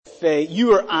if you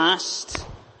were asked,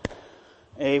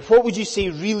 what would you say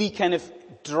really kind of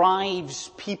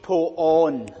drives people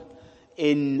on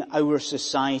in our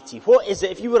society? What is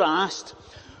it, if you were asked,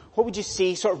 what would you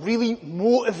say sort of really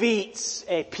motivates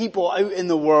people out in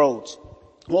the world?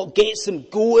 What gets them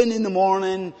going in the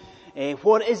morning?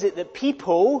 What is it that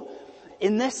people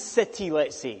in this city,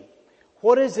 let's say,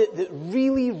 what is it that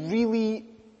really, really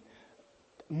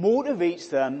motivates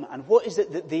them, and what is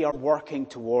it that they are working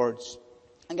towards?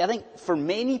 And I think for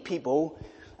many people,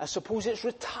 I suppose it's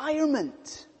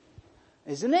retirement,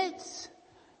 isn't it?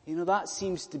 That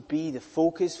seems to be the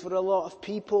focus for a lot of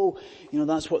people.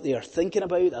 That's what they are thinking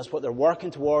about, that's what they're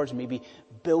working towards, maybe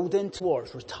building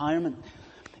towards, retirement.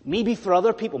 Maybe for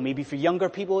other people, maybe for younger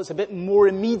people, it's a bit more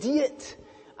immediate,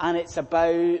 and it's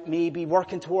about maybe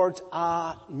working towards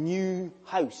a new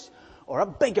house, or a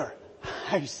bigger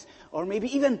house, or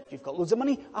maybe even, if you've got loads of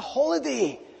money, a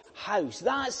holiday house.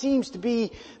 That seems to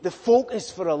be the focus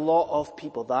for a lot of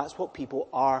people. That's what people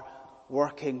are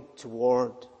working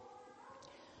toward.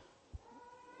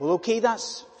 Well, okay,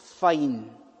 that's fine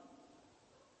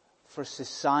for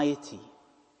society.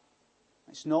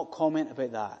 Let's not comment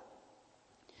about that.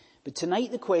 But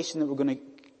tonight the question that we're going to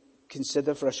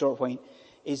consider for a short while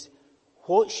is,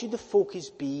 what should the focus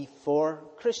be for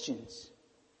Christians?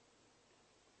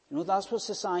 That's what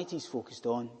society's focused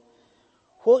on.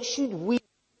 What should we,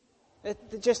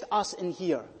 just us in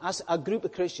here, as a group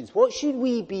of Christians, what should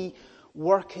we be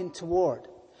working toward?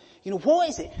 What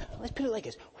is it, let's put it like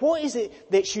this, what is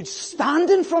it that should stand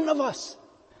in front of us?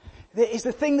 That is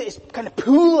the thing that is kind of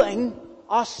pulling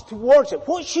us towards it.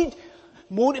 What should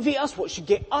motivate us? What should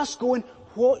get us going?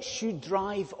 What should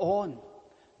drive on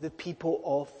the people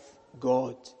of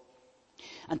God?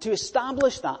 And to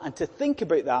establish that and to think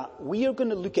about that, we are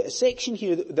going to look at a section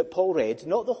here that Paul read,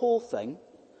 not the whole thing,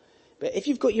 but if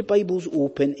you've got your Bibles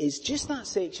open, it's just that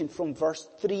section from verse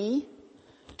 3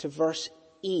 to verse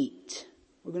 8.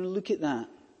 We're going to look at that.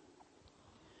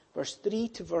 Verse 3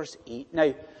 to verse 8.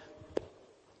 Now,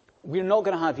 we're not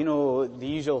going to have, the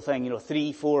usual thing,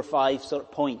 3, 4, 5 sort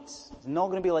of points. It's not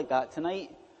going to be like that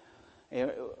tonight.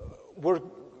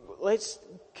 Let's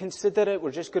consider it,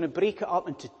 we're just going to break it up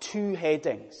into 2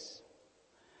 headings.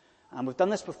 And we've done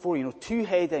this before, 2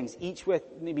 headings, each with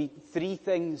maybe 3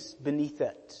 things beneath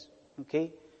it.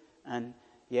 Okay? And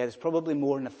there's probably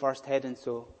more in the first heading,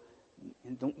 so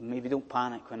maybe don't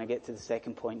panic when I get to the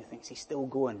second point. You think, he's still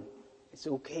going. It's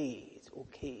okay.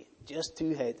 Just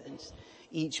 2 headings,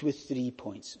 each with 3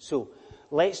 points. So,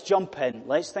 let's jump in.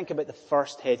 Let's think about the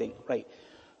first heading. Right.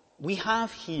 We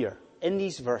have here, in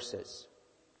these verses,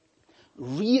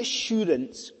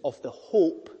 reassurance of the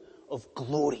hope of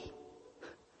glory.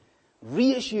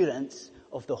 Reassurance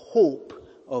of the hope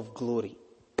of glory.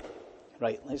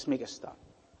 Right, let's make a start.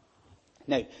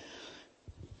 Now,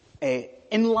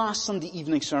 in last Sunday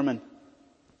evening sermon,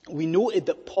 we noted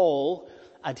that Paul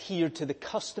adhered to the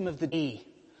custom of the day.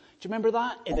 Do you remember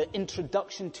that? In the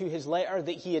introduction to his letter,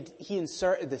 that he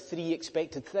inserted the 3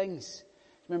 expected things.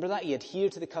 Remember that? He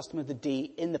adhered to the custom of the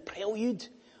day in the prelude,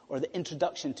 or the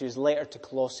introduction to his letter to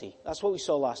Colossae. That's what we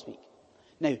saw last week.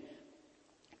 Now,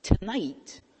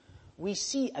 tonight, we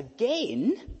see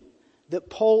again that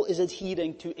Paul is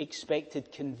adhering to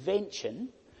expected convention,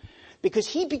 because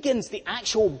he begins the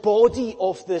actual body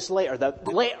of this letter, the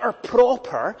letter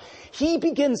proper. He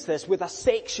begins this with a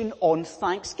section on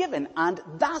thanksgiving, and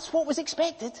that's what was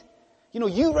expected.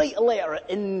 You write a letter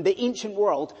in the ancient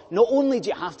world, not only do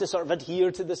you have to sort of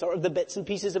adhere to the bits and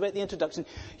pieces about the introduction,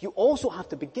 you also have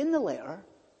to begin the letter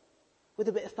with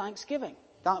a bit of thanksgiving.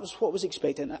 That was what was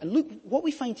expected. And look, what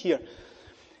we find here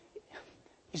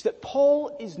is that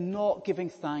Paul is not giving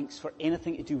thanks for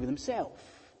anything to do with himself.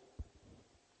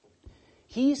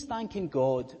 He's thanking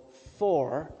God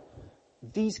for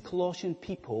these Colossian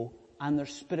people and their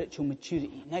spiritual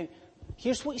maturity. Now,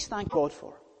 here's what he's thanking God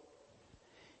for.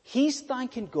 He's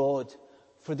thanking God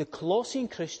for the Colossian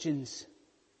Christians'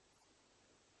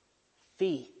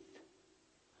 faith,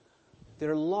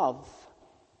 their love,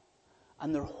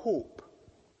 and their hope.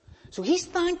 So he's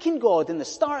thanking God in the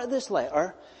start of this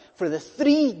letter for the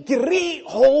 3 great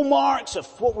hallmarks of,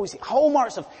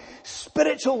 hallmarks of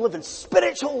spiritual living,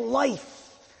 spiritual life.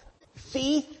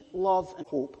 Faith, love, and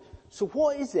hope. So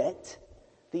what is it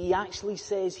that he actually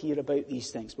says here about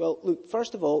these things? Well, look,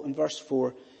 first of all, in verse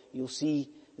 4, you'll see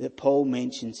that Paul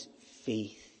mentions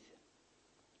faith.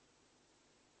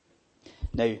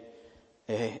 Now,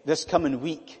 this coming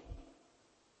week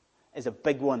is a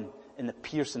big one in the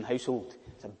Pearson household.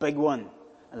 It's a big one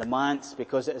in Lamont,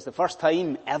 because it is the first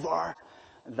time ever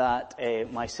that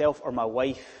myself or my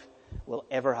wife will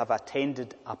ever have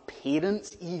attended a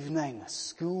parents' evening, a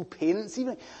school parents'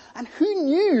 evening. And who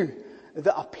knew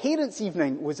that a parents'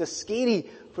 evening was as scary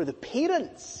for the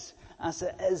parents as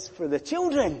it is for the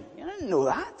children? You didn't know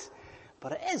that.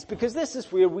 But it is, because this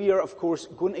is where we are, of course,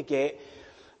 going to get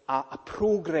a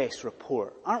progress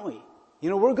report, aren't we? You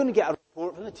know, we're going to get a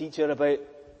report from the teacher about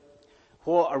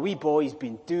what our wee boy's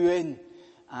been doing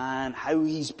and how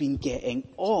he's been getting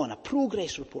on. A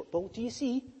progress report. Well, do you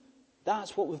see?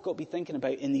 That's what we've got to be thinking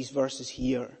about in these verses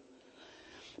here.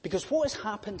 Because what has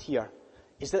happened here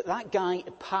is that guy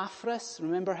Epaphras,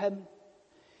 remember him?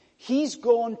 He's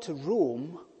gone to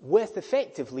Rome with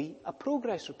effectively a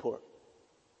progress report.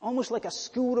 Almost like a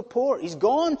school report. He's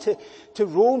gone to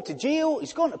Rome, to jail,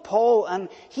 he's gone to Paul, and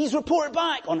he's reported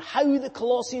back on how the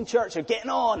Colossian church are getting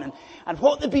on, and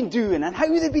what they've been doing, and how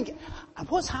they've been... And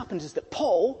what's happened is that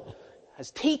Paul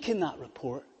has taken that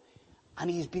report,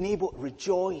 and he's been able to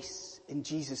rejoice in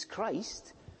Jesus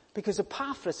Christ, because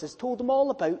Epaphras has told him all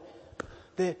about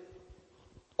the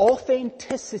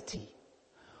authenticity,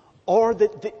 or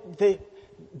the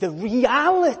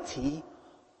reality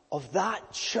of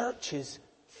that church's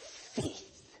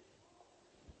faith.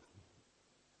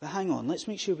 But hang on, let's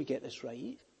make sure we get this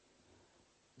right.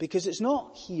 Because it's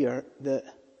not here that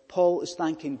Paul is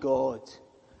thanking God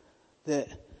that,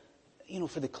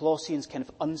 for the Colossians' kind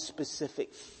of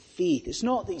unspecific faith. It's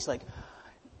not that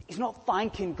he's not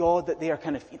thanking God that they are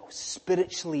kind of,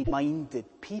 spiritually minded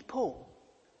people.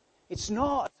 It's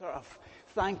not sort of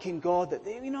thanking God that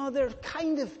they're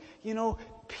kind of,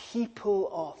 people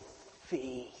of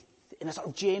faith in a sort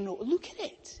of general, look at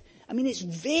it. I mean, it's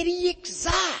very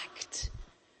exact.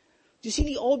 Do you see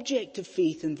the object of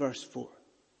faith in verse 4?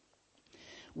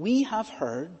 We have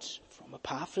heard from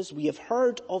Epaphras, we have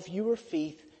heard of your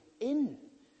faith in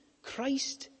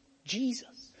Christ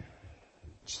Jesus. Do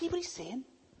you see what he's saying?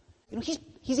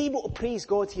 He's able to praise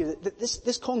God here that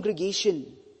this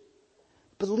congregation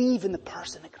believe in the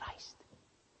person of Christ.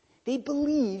 They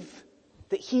believe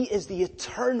that he is the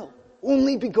eternal,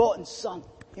 only begotten Son,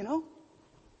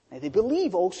 Now they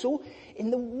believe also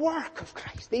in the work of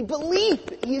Christ. They believe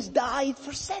that he has died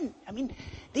for sin. I mean,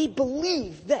 they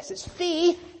believe this. It's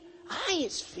faith.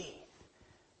 It's faith.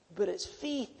 But it's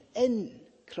faith in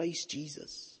Christ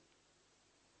Jesus.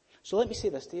 So let me say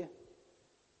this to you.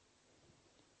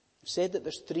 I've said that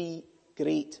there's 3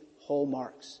 great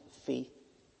hallmarks of faith.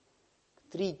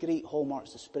 3 great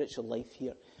hallmarks of spiritual life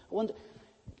here. I wonder,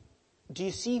 do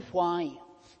you see why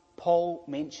Paul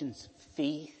mentions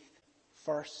faith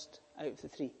first out of the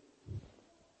 3?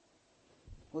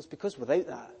 Well, it's because without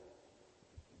that,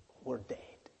 we're dead.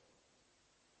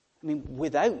 I mean,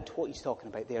 without what he's talking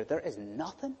about there is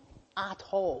nothing at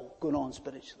all going on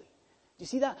spiritually. Do you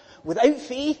see that? Without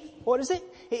faith, what is it?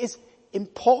 It is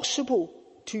impossible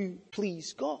to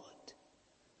please God.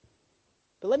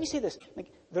 But let me say this.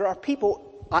 There are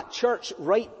people at church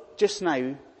right just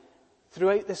now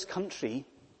throughout this country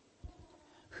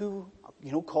who,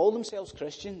 call themselves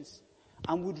Christians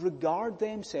and would regard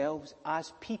themselves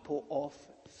as people of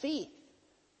faith.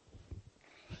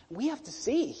 We have to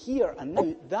say here and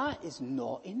now, that is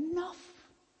not enough.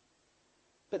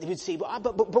 But they would say,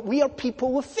 but we are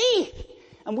people of faith.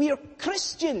 And we are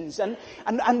Christians. And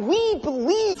we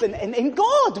believe in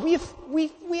God. We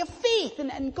have faith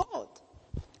in God.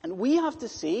 And we have to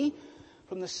say,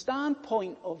 from the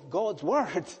standpoint of God's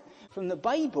Word, from the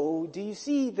Bible, do you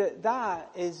see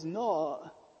that is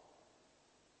not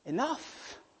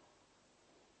enough?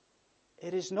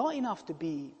 It is not enough to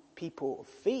be people of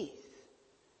faith.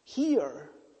 Here,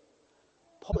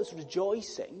 Paul is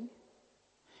rejoicing,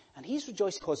 and he's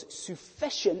rejoicing because it's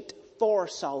sufficient for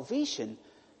salvation.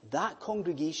 That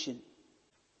congregation,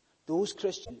 those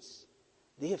Christians,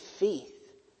 they have faith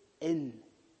in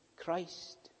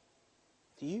Christ.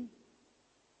 Do you?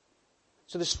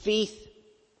 So there's faith.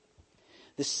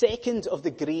 The second of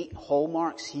the great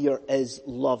hallmarks here is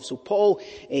love. So Paul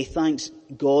thanks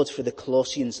God for the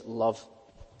Colossians' love.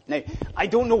 Now, I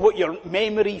don't know what your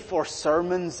memory for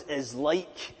sermons is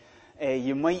like.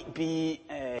 You might be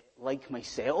like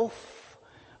myself,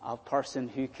 a person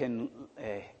who can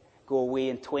go away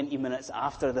in 20 minutes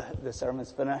after the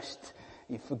sermon's finished.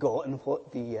 You've forgotten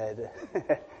what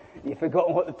you've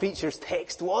forgotten what the preacher's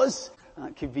text was.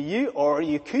 That could be you, or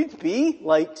you could be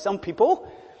like some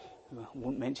people, I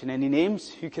won't mention any names,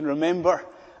 who can remember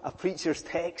a preacher's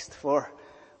text for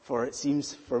it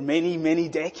seems for many, many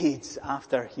decades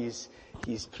after he's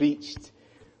preached.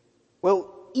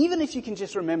 Well, even if you can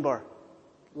just remember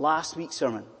last week's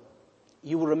sermon,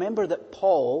 you will remember that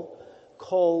Paul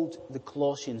called the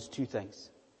Colossians 2 things.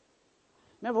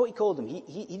 Remember what he called them?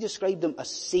 He described them as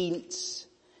saints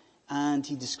and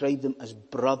he described them as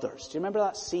brothers. Do you remember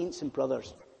that? Saints and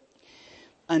brothers.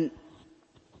 And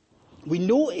we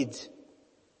noted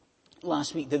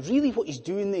last week that really what he's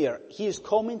doing there, he is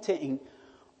commenting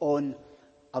on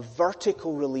a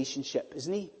vertical relationship,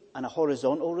 isn't he? And a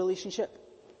horizontal relationship.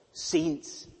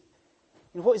 Saints.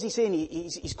 You know, what is he saying?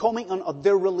 He's commenting on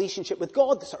their relationship with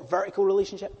God, the sort of vertical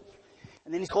relationship.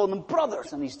 And then he's calling them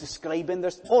brothers, and he's describing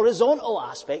their horizontal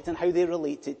aspect and how they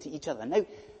relate to each other. Now,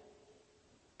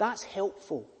 that's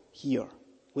helpful here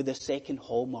with the second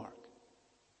hallmark.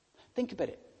 Think about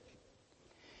it.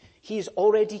 He has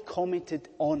already commented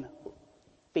on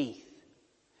faith.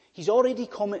 He's already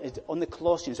commented on the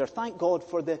Colossians, or thank God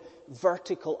for the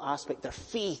vertical aspect, their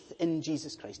faith in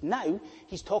Jesus Christ. Now,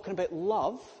 he's talking about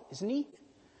love, isn't he?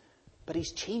 But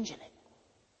he's changing it.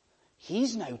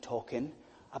 He's now talking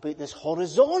about this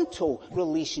horizontal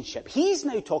relationship. He's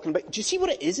now talking about, do you see what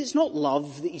it is? It's not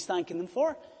love that he's thanking them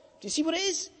for. Do you see what it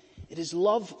is? It is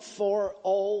love for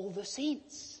all the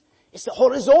saints. It's the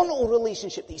horizontal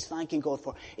relationship that he's thanking God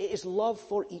for. It is love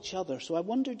for each other. So I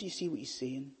wonder, do you see what he's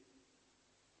saying?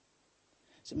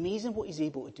 It's amazing what he's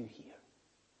able to do here.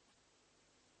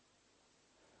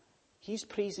 He's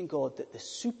praising God that the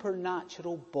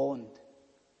supernatural bond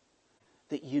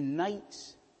that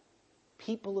unites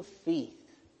people of faith,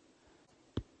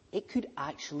 it could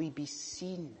actually be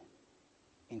seen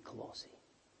in Colossae.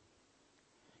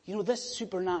 You know, this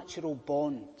supernatural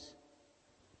bond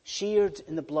shared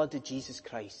in the blood of Jesus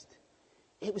Christ,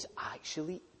 it was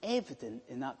actually evident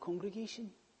in that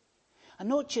congregation. And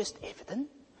not just evident,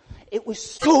 it was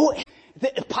so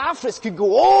that Epaphras could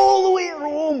go all the way to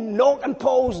Rome, knock on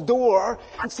Paul's door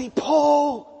and say,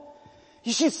 Paul,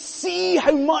 you should see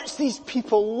how much these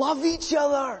people love each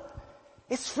other.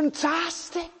 It's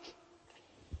fantastic.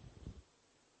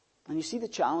 And you see the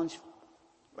challenge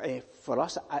for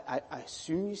us. I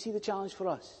assume you see the challenge for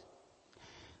us.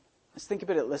 Let's think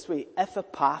about it this way. If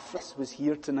Epaphras was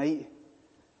here tonight,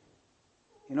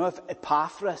 you know, if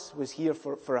Epaphras was here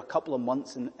for a couple of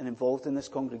months and involved in this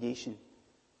congregation,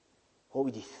 what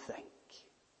would you think?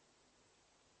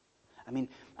 I mean,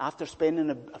 after spending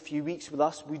a few weeks with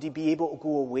us, would he be able to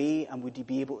go away and would he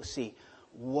be able to say,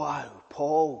 wow,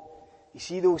 Paul, you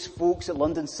see those folks at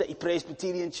London City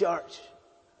Presbyterian Church?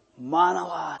 Man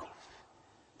alive.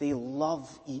 They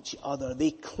love each other.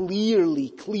 They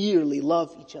clearly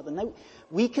love each other. Now,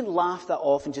 we can laugh that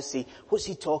off and just say, what's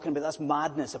he talking about? That's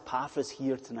madness. Epaphras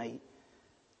here tonight.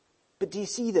 But do you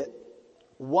see that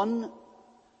one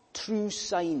true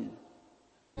sign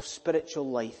of spiritual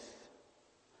life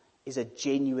is a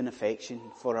genuine affection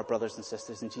for our brothers and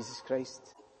sisters in Jesus Christ?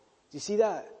 Do you see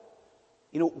that?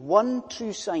 You know, one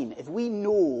true sign, if we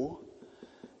know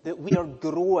that we are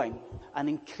growing and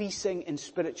increasing in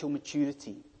spiritual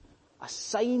maturity, a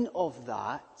sign of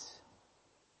that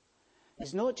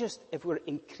is not just if we're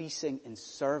increasing in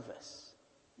service.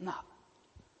 No.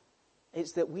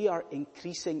 It's that we are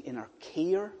increasing in our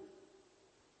care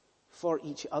for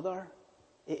each other.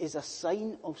 It is a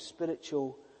sign of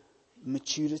spiritual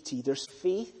maturity. There's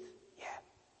faith, yeah.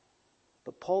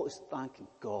 But Paul is thanking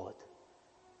God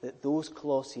that those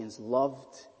Colossians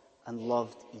loved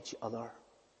each other.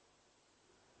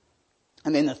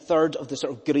 And then the third of the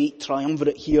sort of great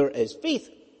triumvirate here is faith,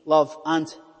 love,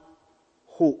 and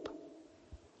hope.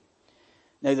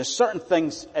 Now there's certain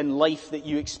things in life that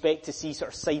you expect to see sort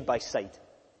of side by side.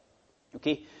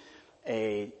 Okay?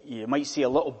 You might see a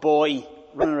little boy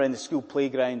running around the school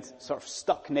playground sort of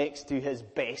stuck next to his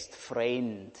best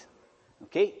friend.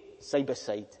 Okay? Side by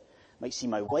side. Might see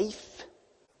my wife,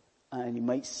 and you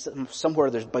might,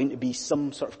 somewhere there's bound to be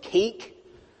some sort of cake.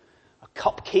 A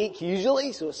cupcake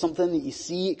usually, so it's something that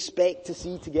you expect to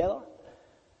see together.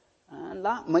 And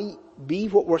that might be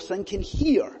what we're thinking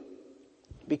here.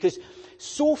 Because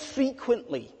so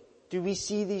frequently do we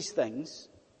see these things,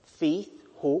 faith,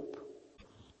 hope,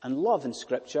 and love in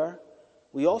Scripture,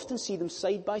 we often see them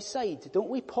side by side, don't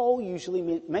we? Paul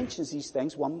usually mentions these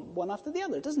things one after the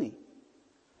other, doesn't he?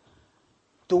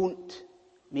 Don't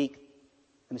make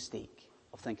the mistake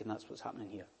of thinking that's what's happening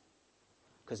here.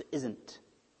 Because it isn't.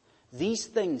 These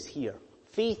things here,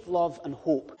 faith, love, and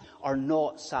hope, are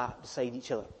not sat beside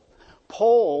each other.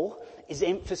 Paul is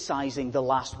emphasizing the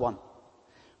last one.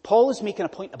 Paul is making a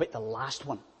point about the last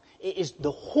one. It is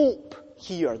the hope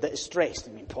here that is stressed.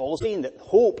 I mean, Paul's saying that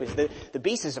hope is the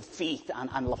basis of faith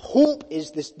and love. Hope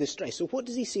is the stress. So what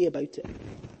does he say about it?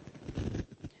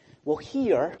 Well,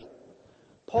 here,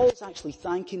 Paul is actually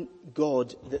thanking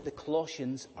God that the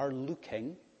Colossians are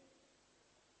looking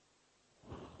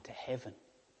to heaven.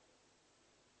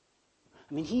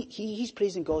 I mean, he's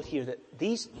praising God here that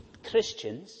these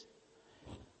Christians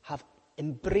have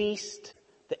embraced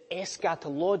the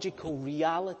eschatological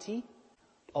reality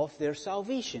of their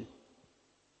salvation.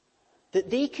 That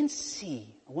they can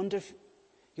see, I wonder if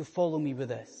you'll follow me with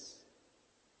this.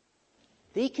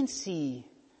 They can see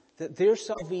that their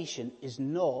salvation is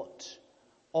not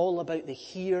all about the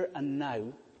here and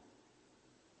now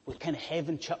with kind of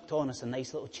heaven chucked on us a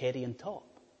nice little cherry on top.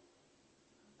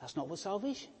 That's not what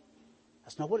salvation.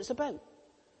 That's not what it's about.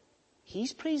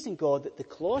 He's praising God that the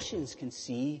Colossians can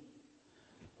see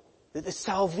that the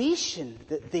salvation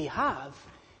that they have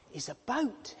is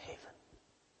about heaven.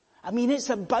 I mean, it's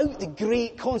about the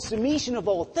great consummation of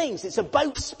all things. It's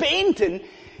about spending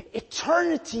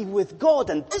eternity with God.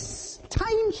 And this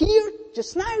time here,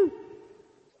 just now,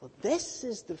 well, this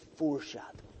is the foreshadow.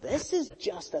 This is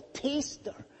just a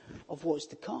taster of what's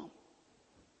to come.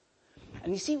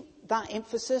 And you see that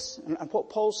emphasis and what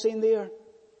Paul's saying there?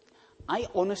 I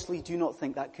honestly do not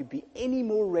think that could be any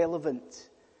more relevant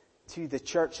to the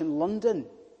church in London.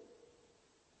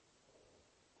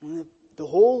 And the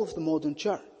whole of the modern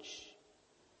church.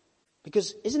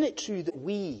 Because isn't it true that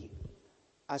we,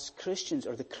 as Christians,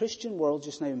 or the Christian world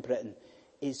just now in Britain,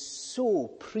 is so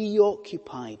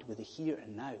preoccupied with the here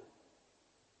and now?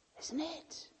 Isn't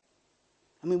it?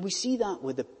 I mean, we see that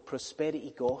with the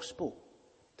prosperity gospel,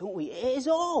 don't we? It is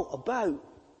all about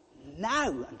now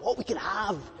and what we can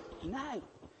have now.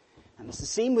 And it's the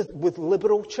same with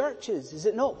liberal churches, is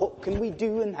it not? What can we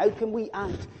do and how can we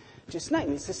act just now?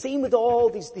 It's the same with all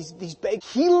these big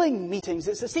healing meetings.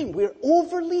 It's the same. We're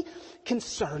overly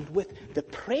concerned with the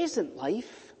present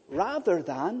life rather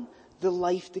than the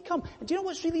life to come. And do you know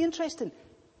what's really interesting?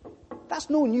 That's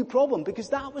no new problem, because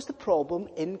that was the problem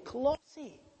in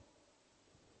Colossae.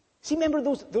 See, remember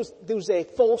those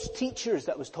false teachers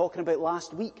that I was talking about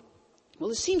last week?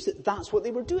 Well, it seems that that's what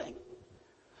they were doing.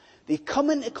 They come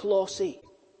into Colossae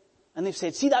and they've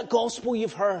said, see that gospel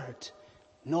you've heard?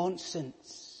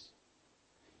 Nonsense.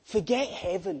 Forget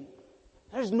heaven.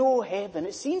 There's no heaven.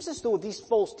 It seems as though these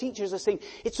false teachers are saying,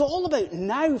 it's all about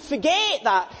now. Forget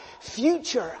that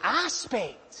future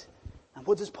aspect. And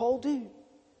what does Paul do?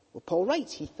 Well, Paul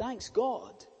writes, he thanks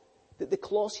God that the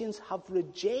Colossians have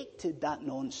rejected that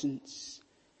nonsense.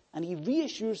 And he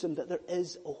reassures them that there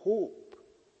is a hope.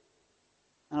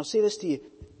 And I'll say this to you.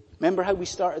 Remember how we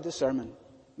started the sermon?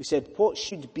 We said, what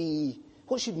should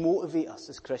motivate us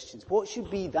as Christians? What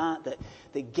should be that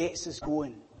gets us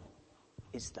going?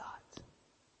 It's that.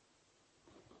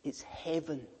 It's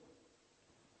heaven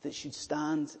that should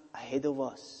stand ahead of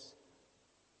us,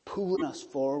 pulling us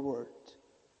forward.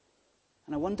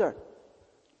 And I wonder,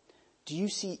 do you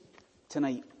see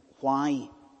tonight why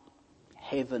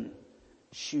heaven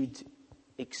should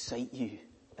excite you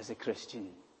as a Christian?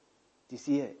 Do you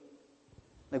see it?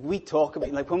 When we talk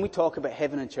about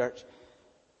heaven in church,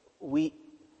 we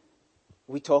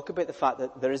talk about the fact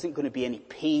that there isn't going to be any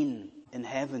pain in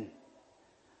heaven.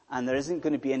 And there isn't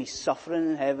going to be any suffering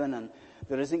in heaven, and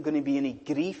there isn't going to be any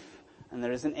grief, and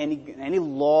there isn't any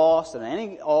loss, and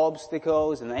any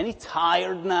obstacles, and any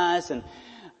tiredness, and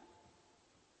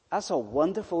that's all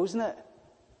wonderful, isn't it?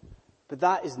 But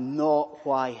that is not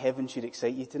why heaven should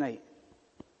excite you tonight.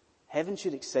 Heaven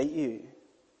should excite you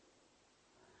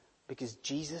because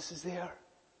Jesus is there.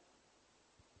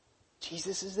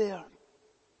 Jesus is there.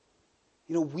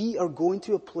 You know, we are going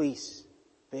to a place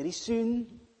very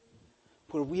soon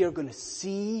where we are going to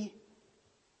see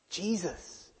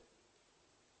Jesus.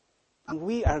 And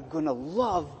we are going to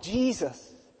love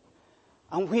Jesus.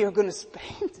 And we are going to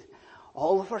spend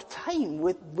all of our time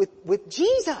with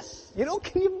Jesus. You know,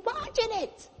 can you imagine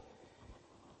it?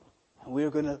 And we are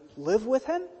going to live with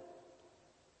him.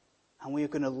 And we are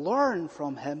going to learn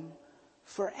from him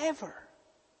forever.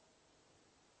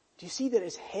 Do you see that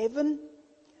it's heaven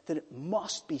that it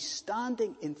must be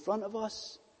standing in front of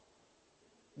us?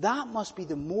 That must be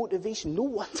the motivation. No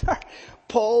wonder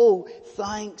Paul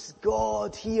thanks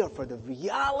God here for the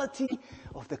reality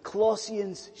of the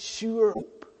Colossians' sure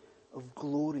hope of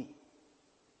glory.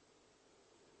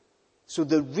 So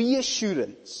the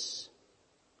reassurance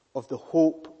of the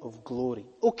hope of glory.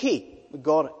 Okay, we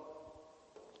got it.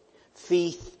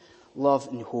 Faith, love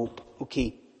and hope.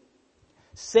 Okay.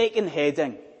 Second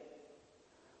heading.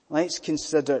 Let's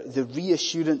consider the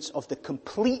reassurance of the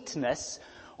completeness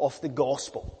of the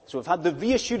gospel. So we've had the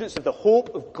reassurance of the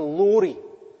hope of glory.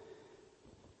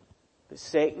 But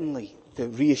secondly, the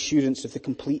reassurance of the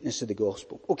completeness of the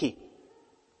gospel. Okay.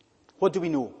 What do we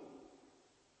know?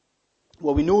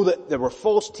 Well, we know that there were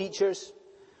false teachers.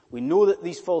 We know that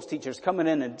these false teachers coming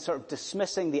in and sort of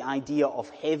dismissing the idea of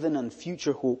heaven and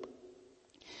future hope.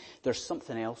 There's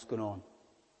something else going on.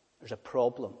 There's a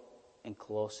problem in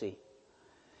Colossae.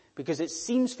 Because it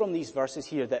seems from these verses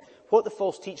here that what the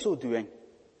false teachers are doing,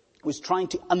 was trying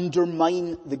to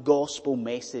undermine the gospel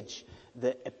message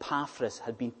that Epaphras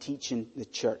had been teaching the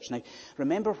church. Now,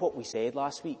 remember what we said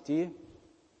last week, do you?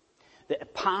 That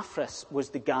Epaphras was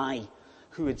the guy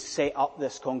who had set up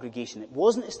this congregation. It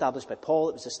wasn't established by Paul,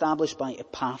 it was established by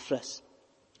Epaphras.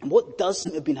 And what does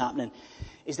seem to have been happening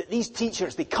is that these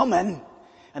teachers, they come in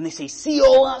and they say, see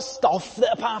all that stuff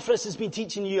that Epaphras has been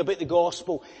teaching you about the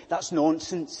gospel? That's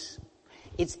nonsense.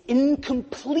 It's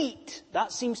incomplete.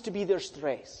 That seems to be their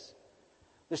stress.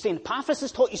 They're saying, Epaphras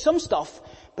has taught you some stuff,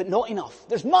 but not enough.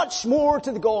 There's much more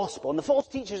to the gospel. And the false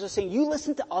teachers are saying, you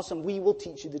listen to us and we will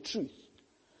teach you the truth.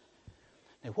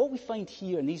 Now what we find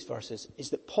here in these verses is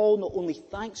that Paul not only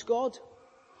thanks God,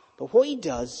 but what he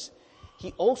does,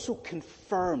 he also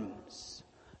confirms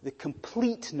the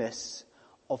completeness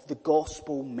of the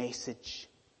gospel message.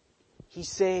 He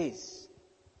says,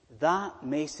 that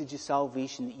message of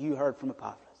salvation that you heard from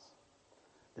Epaphras,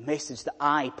 the message that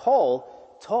I,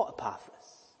 Paul, taught Epaphras,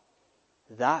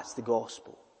 that's the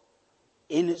gospel.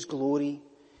 In its glory,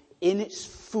 in its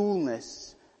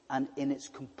fullness, and in its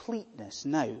completeness.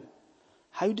 Now,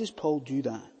 how does Paul do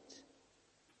that?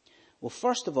 Well,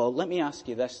 first of all, let me ask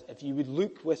you this. If you would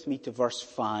look with me to verse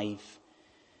 5,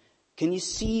 can you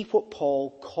see what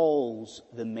Paul calls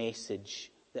the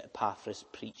message that Epaphras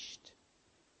preached?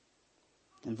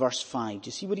 In verse 5, do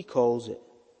you see what he calls it?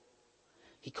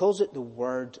 He calls it the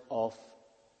word of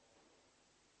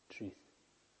truth.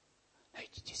 Now,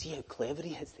 do you see how clever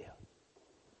he is there?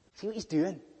 See what he's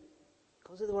doing? He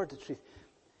calls it the word of truth.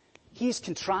 He is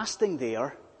contrasting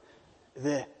there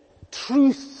the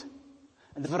truth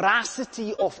and the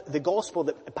veracity of the gospel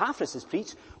that Epaphras has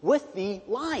preached with the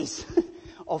lies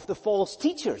of the false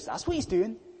teachers. That's what he's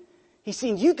doing. He's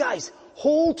saying, you guys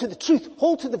hold to the truth,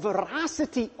 hold to the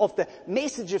veracity of the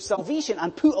message of salvation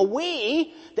and put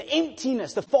away the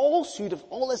emptiness, the falsehood of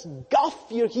all this guff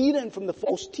you're hearing from the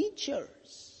false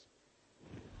teachers.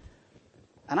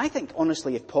 And I think,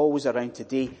 honestly, if Paul was around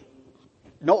today,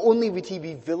 not only would he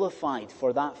be vilified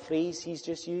for that phrase he's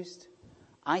just used,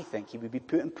 I think he would be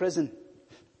put in prison.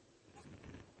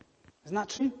 Isn't that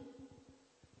true?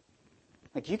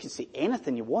 Like, you can say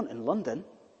anything you want in London.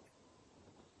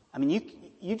 I mean,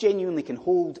 you genuinely can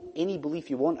hold any belief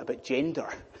you want about gender,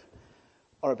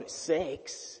 or about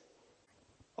sex,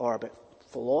 or about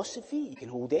philosophy. You can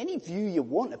hold any view you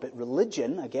want about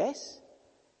religion, I guess.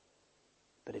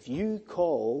 But if you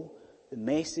call the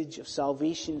message of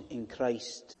salvation in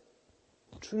Christ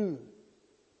true,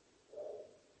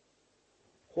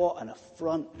 what an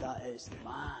affront that is to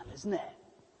man, isn't it?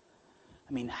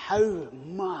 I mean, how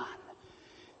man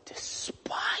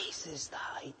despises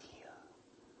that idea.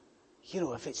 You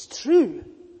know, if it's true,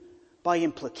 by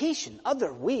implication,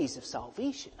 other ways of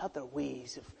salvation, other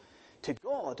ways to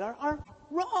God are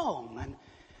wrong. And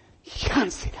you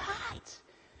can't say that.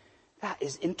 That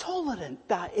is intolerant.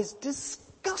 That is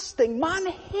disgusting. Man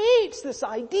hates this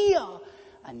idea.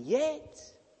 And yet,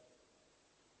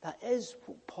 that is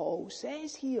what Paul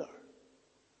says here.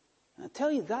 And I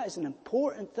tell you, that is an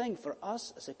important thing for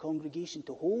us as a congregation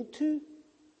to hold to.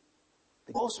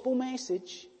 The gospel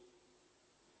message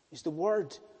is the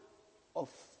word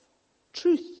of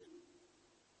truth.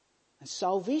 And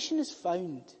salvation is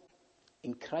found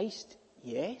in Christ,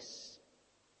 yes.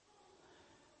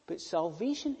 But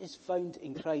salvation is found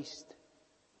in Christ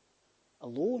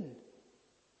alone.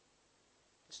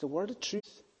 It's the word of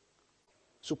truth.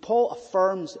 So Paul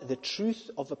affirms the truth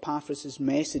of Epaphras'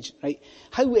 message, right?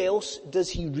 How else does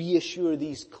he reassure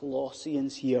these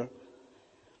Colossians here?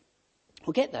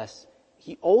 Well, get this.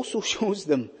 He also shows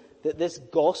them that this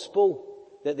gospel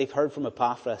that they've heard from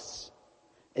Epaphras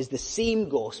is the same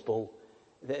gospel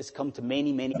that has come to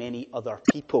many, many, many other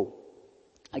people.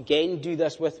 Again, do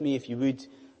this with me if you would.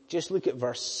 Just look at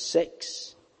verse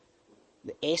 6.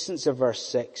 The essence of verse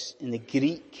 6 in the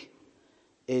Greek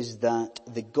is that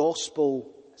the gospel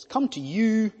has come to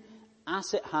you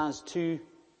as it has to, do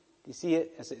you see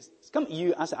it? It's come to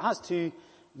you as it has to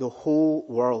the whole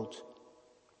world.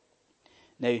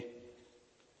 Now,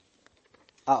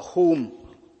 at home,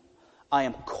 I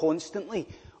am constantly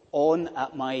on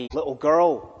at my little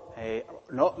girl,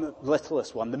 not the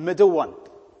littlest one, the middle one.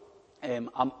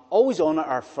 I'm always on at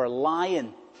her for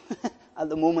lying at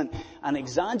the moment and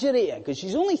exaggerating, because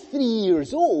she's only 3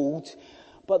 years old,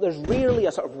 but there's rarely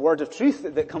a sort of word of truth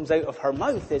that comes out of her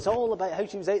mouth. It's all about how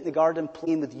she was out in the garden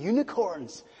playing with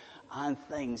unicorns and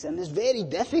things, and it's very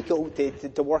difficult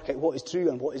to work out what is true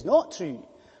and what is not true.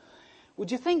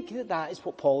 Would you think that is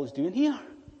what Paul is doing here?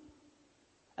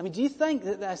 I mean, do you think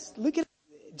that that's, do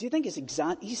you think it's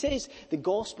exact? He says the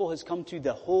gospel has come to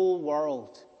the whole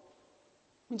world.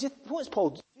 I mean, what is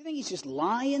Paul? Do you think he's just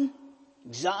lying,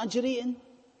 exaggerating?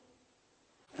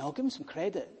 And I'll give him some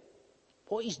credit.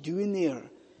 What he's doing there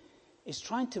is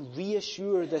trying to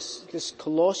reassure this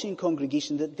Colossian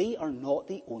congregation that they are not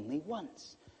the only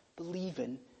ones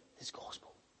believing this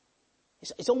gospel.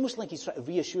 It's almost like he's trying to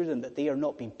reassure them that they are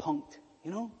not being punked,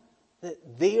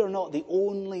 that they are not the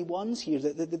only ones here,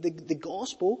 that the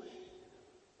gospel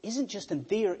isn't just in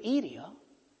their area,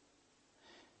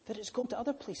 that it's gone to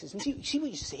other places. And see what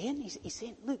he's saying? He's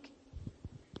saying, look,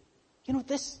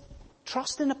 this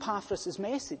trust in Epaphras'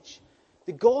 message.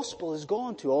 The gospel has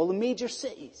gone to all the major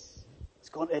cities. It's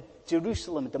gone to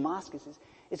Jerusalem and Damascus.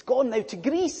 It's gone now to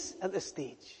Greece at this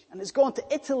stage. And it's gone to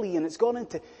Italy and it's gone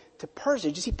into Persia.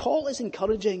 Do you see, Paul is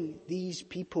encouraging these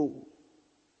people.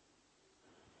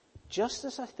 Just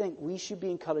as I think we should be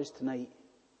encouraged tonight,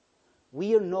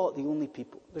 we are not the only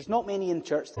people. There's not many in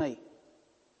church tonight.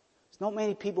 There's not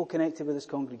many people connected with this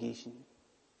congregation.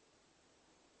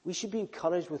 We should be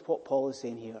encouraged with what Paul is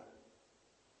saying here.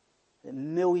 That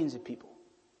millions of people,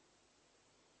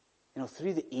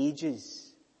 through the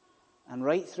ages and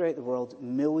right throughout the world,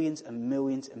 millions and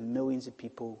millions and millions of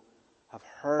people have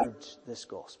heard this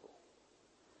gospel.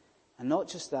 And not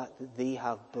just that they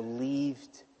have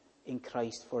believed in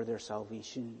Christ for their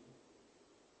salvation.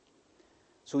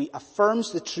 So he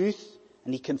affirms the truth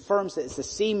and he confirms that it's the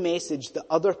same message that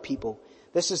other people.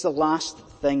 This is the last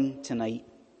thing tonight.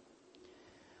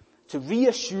 To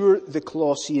reassure the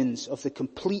Colossians of the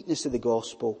completeness of the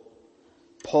gospel,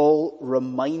 Paul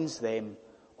reminds them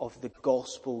of the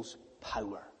gospel's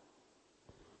power.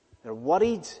 They're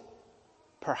worried,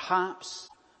 perhaps,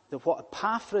 that what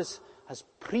Epaphras has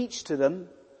preached to them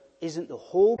isn't the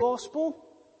whole gospel.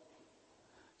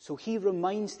 So he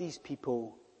reminds these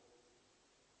people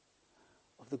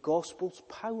of the gospel's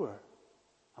power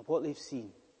and what they've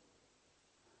seen.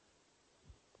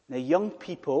 Now, young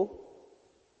people,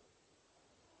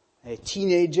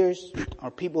 teenagers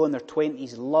or people in their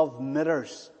 20s love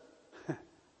mirrors.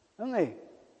 Don't they?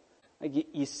 Like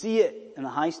you see it in the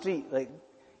high street. Like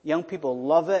young people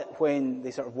love it when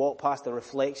they sort of walk past a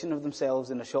reflection of themselves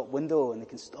in a shop window and they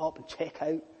can stop and check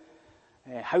out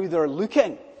how they're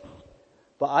looking.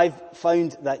 But I've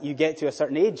found that you get to a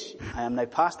certain age, I am now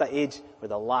past that age, where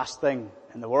the last thing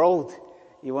in the world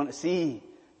you want to see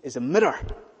is a mirror.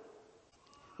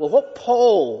 Well, what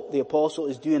Paul, the apostle,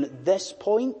 is doing at this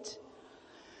point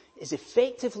is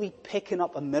effectively picking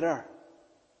up a mirror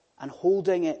and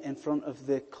holding it in front of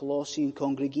the Colossian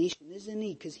congregation, isn't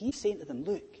he? Because he's saying to them,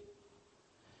 look,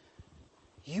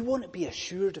 you want to be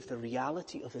assured of the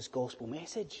reality of this gospel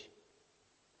message.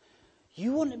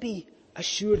 You want to be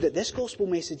assured that this gospel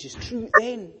message is true,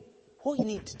 then what you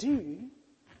need to do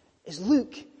is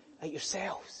look at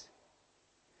yourselves.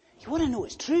 You want to know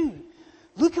it's true.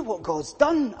 Look at what God's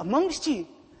done amongst you.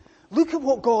 Look at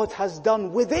what God has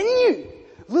done within you.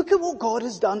 Look at what God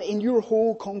has done in your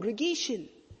whole congregation.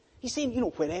 He's saying,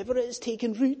 wherever it has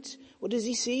taken root, what does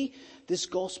he say? This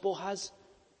gospel has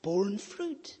borne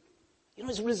fruit.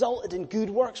 It's resulted in good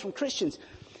works from Christians.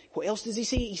 What else does he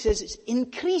say? He says it's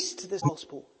increased, this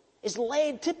gospel. It's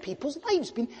led to people's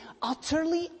lives, been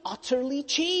utterly, utterly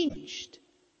changed.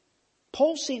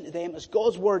 Paul's saying to them, as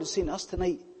God's word is saying to us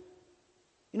tonight,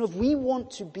 if we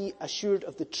want to be assured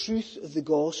of the truth of the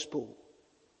gospel,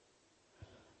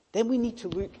 then we need to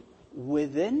look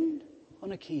within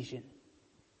on occasion.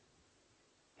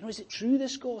 Is it true,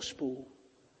 this gospel?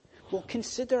 Well,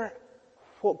 consider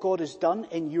what God has done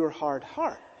in your hard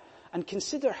heart. And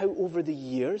consider how over the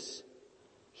years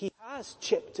he has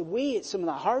chipped away at some of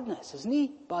that hardness, hasn't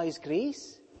he? By his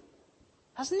grace.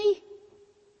 Hasn't he?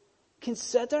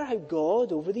 Consider how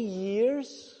God over the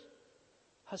years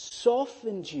has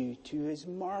softened you to his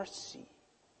mercy.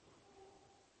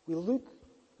 We look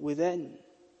within.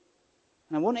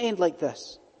 And I want to end like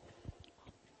this.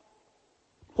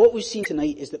 What we've seen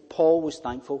tonight is that Paul was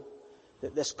thankful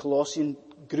that this Colossian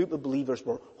group of believers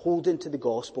were holding to the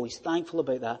gospel. He's thankful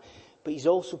about that. But he's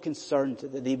also concerned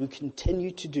that they would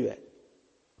continue to do it.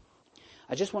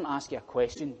 I just want to ask you a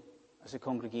question as a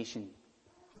congregation.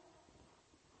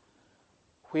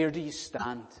 Where do you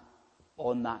stand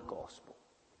on that gospel?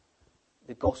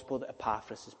 The gospel that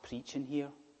Epaphras is preaching here?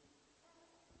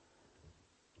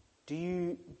 Do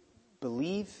you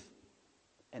believe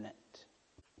in it?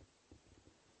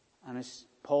 And as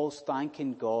Paul's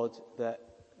thanking God that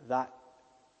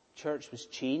church was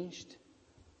changed,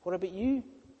 what about you?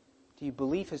 Do you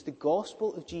believe, has the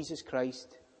gospel of Jesus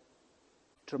Christ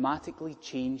dramatically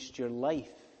changed your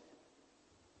life?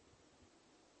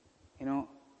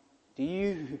 Do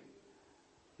you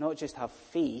not just have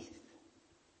faith,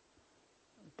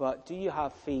 but do you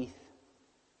have faith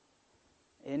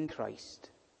in Christ?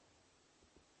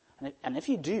 And if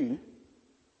you do,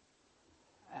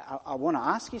 I want to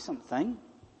ask you something.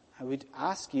 I would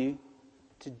ask you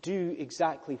to do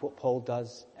exactly what Paul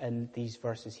does in these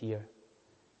verses here.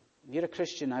 If you're a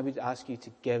Christian, I would ask you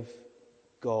to give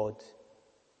God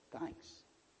thanks.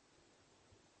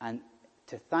 And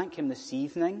to thank him this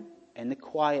evening, in the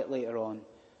quiet later on,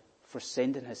 for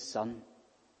sending his son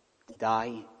to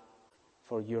die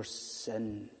for your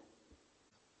sin.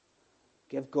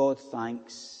 Give God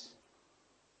thanks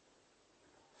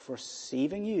for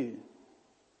saving you.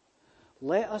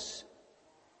 Let us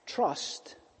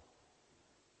trust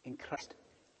in Christ.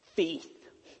 Faith.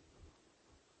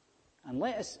 And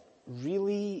let us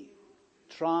really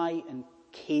try and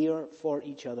care for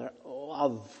each other.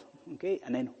 Love. Okay?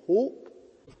 And then hope.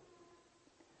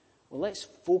 Well, let's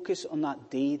focus on that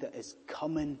day that is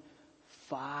coming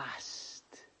fast.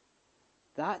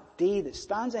 That day that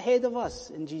stands ahead of us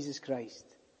in Jesus Christ.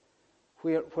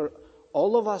 Where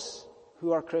all of us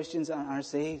who are Christians and are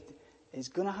saved is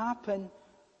going to happen,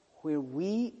 where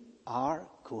we are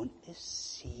going to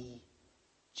see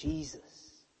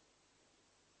Jesus.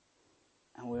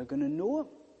 And we're going to know him.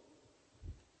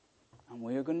 And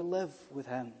we're going to live with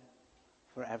him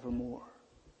forevermore.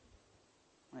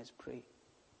 Let's pray.